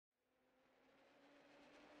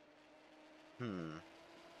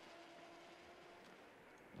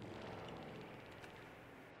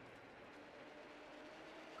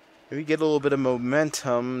Maybe get a little bit of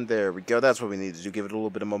momentum. There we go. That's what we need to do. Give it a little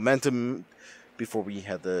bit of momentum before we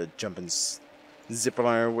have to jump and zip on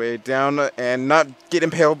our way down and not get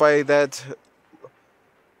impaled by that.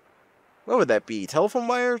 What would that be? Telephone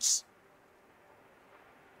wires?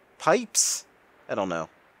 Pipes? I don't know.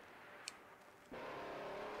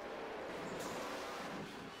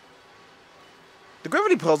 The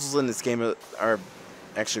gravity puzzles in this game are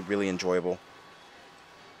actually really enjoyable.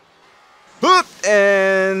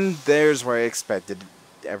 And there's where I expected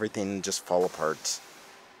everything to just fall apart.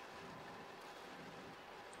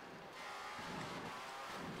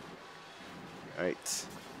 Alright.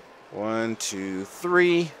 1, 2,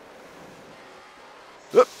 3.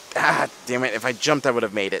 Oop. Ah, damn it. If I jumped, I would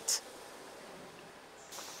have made it.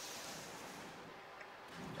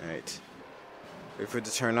 Alright. Wait for it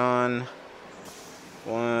to turn on.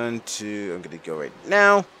 1, 2. I'm going to go right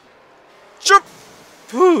now. Jump!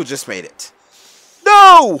 Whew, just made it.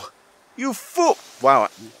 No! You fool! Wow,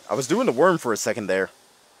 I was doing the worm for a second there.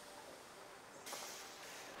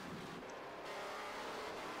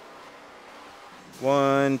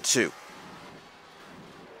 One, two.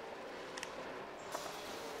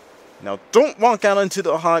 Now don't walk out into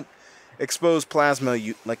the hot, exposed plasma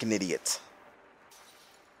like an idiot.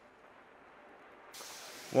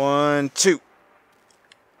 1, 2.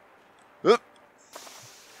 Oop.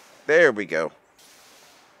 There we go.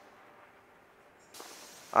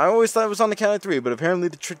 I always thought it was on the count of 3, but apparently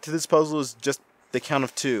the trick to this puzzle is just the count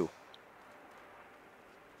of 2.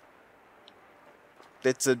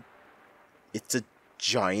 It's a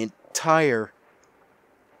giant tire.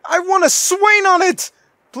 I want to swing on it!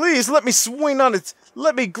 Please, let me swing on it!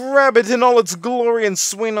 Let me grab it in all its glory and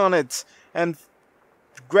swing on it! And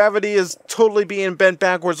gravity is totally being bent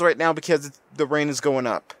backwards right now because the rain is going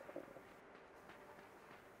up.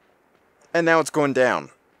 And now it's going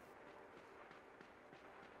down.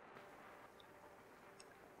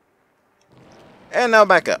 And now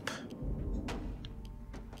back up.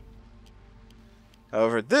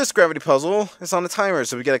 However, this gravity puzzle is on a timer,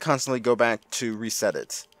 so we gotta constantly go back to reset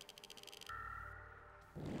it.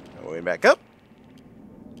 Going back up.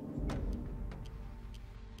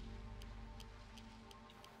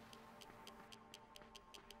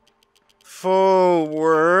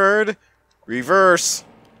 Forward. Reverse.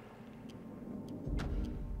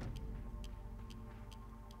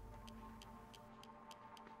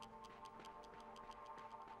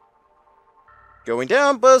 Going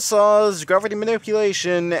down, buzzsaws, gravity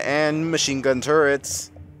manipulation, and machine gun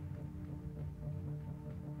turrets.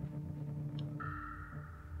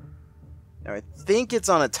 Now, I think it's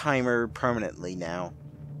on a timer permanently now.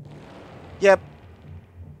 Yep.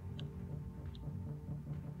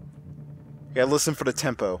 Gotta listen for the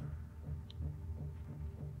tempo.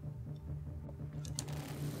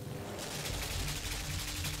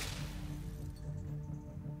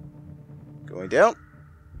 Going down.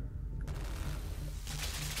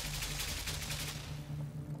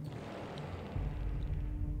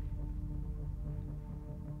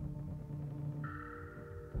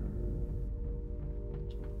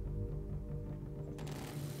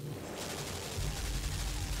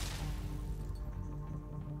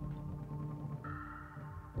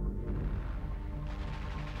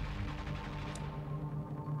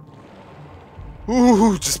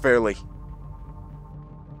 Ooh, just barely.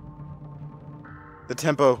 The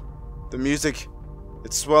tempo, the music,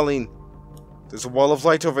 it's swelling. There's a wall of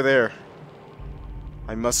light over there.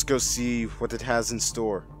 I must go see what it has in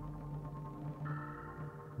store.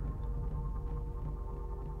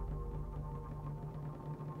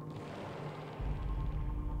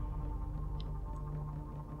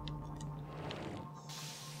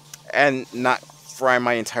 And not fry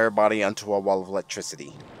my entire body onto a wall of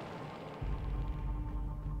electricity.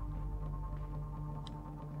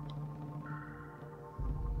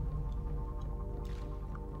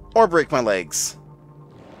 Or break my legs.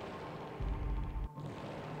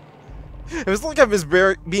 It was like I was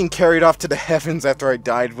being carried off to the heavens after I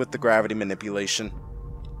died with the gravity manipulation.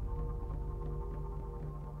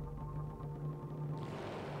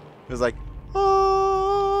 It was like,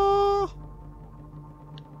 oh,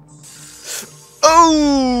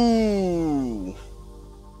 oh.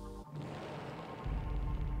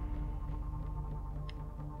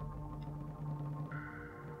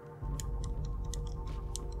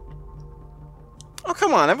 Oh,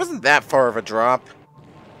 come on, it wasn't that far of a drop.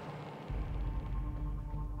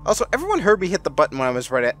 Also, everyone heard me hit the button when I was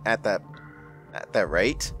right at that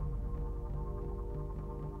rate.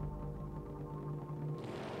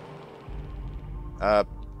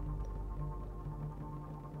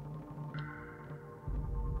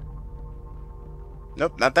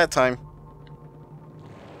 Nope, not that time.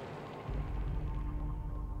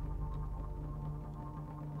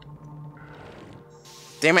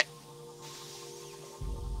 Damn it.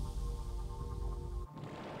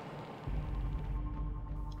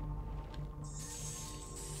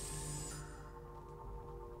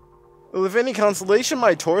 Well, if any consolation,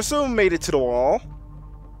 my torso made it to the wall.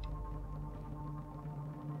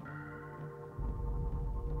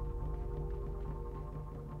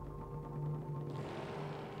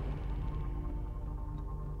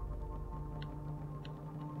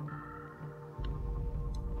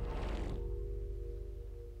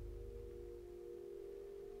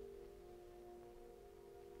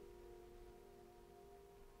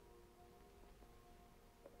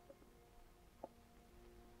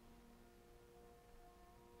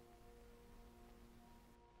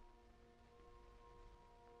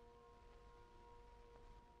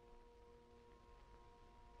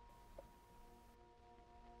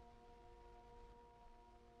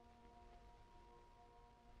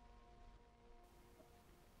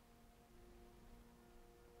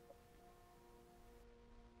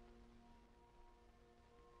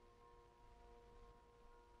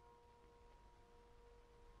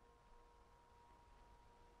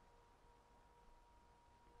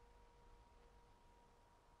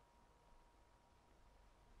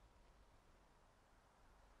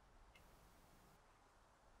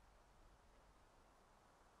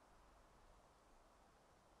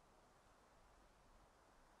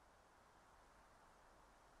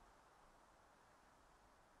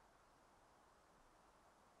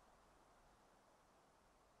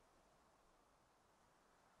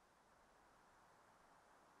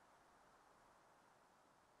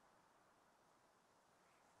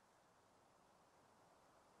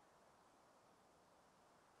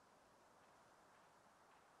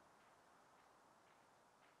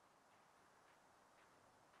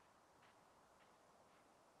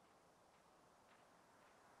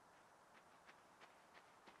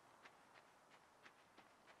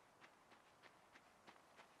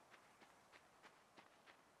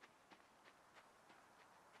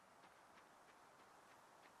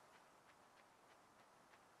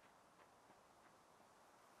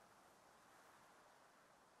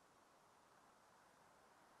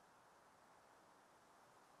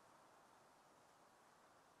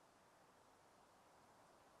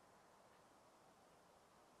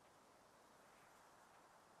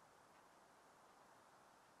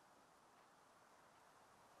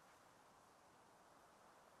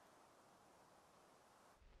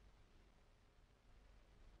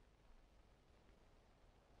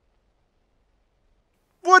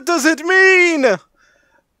 What does it mean?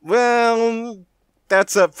 Well,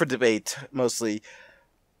 that's up for debate, mostly.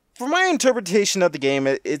 For my interpretation of the game,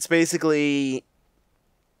 it's basically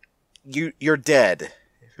you're dead.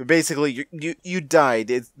 Basically, you died.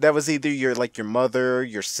 That was either your mother,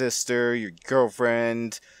 your sister, your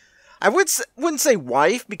girlfriend. I wouldn't say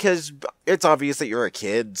wife, because it's obvious that you're a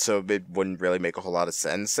kid, so it wouldn't really make a whole lot of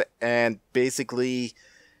sense. And basically,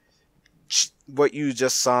 what you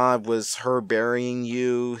just saw was her burying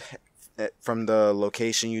you from the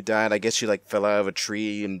location you died. I guess she fell out of a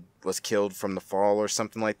tree and was killed from the fall or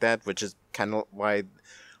something like that, which is kind of why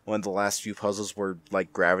one of the last few puzzles were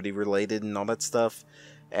gravity related and all that stuff.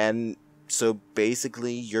 And so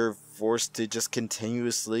basically you're forced to just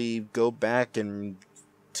continuously go back and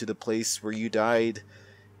to the place where you died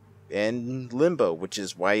in Limbo, which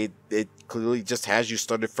is why it clearly just has you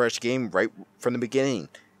start a fresh game right from the beginning.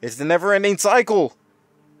 It's the never-ending cycle!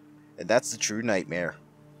 And that's the true nightmare.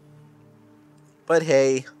 But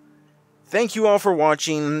hey, thank you all for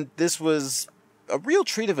watching. This was a real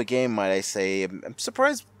treat of a game, might I say. I'm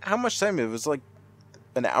surprised how much time it was.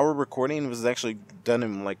 An hour recording. It was actually done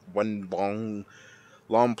in one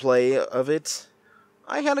long play of it.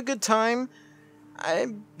 I had a good time.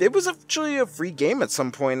 It was actually a free game at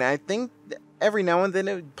some point. I think every now and then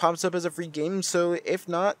it pops up as a free game, so if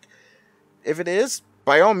it is,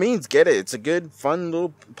 by all means get it. It's a good, fun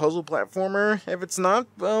little puzzle platformer. If it's not,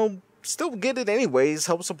 well, still get it anyways.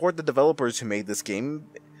 Help support the developers who made this game,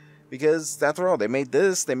 because after all, they made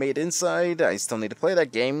this, they made Inside. I still need to play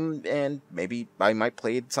that game, and maybe I might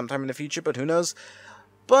play it sometime in the future, but who knows.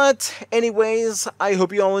 But anyways, I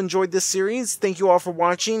hope you all enjoyed this series. Thank you all for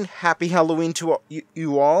watching. Happy Halloween to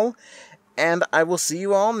you all, and I will see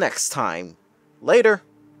you all next time. Later.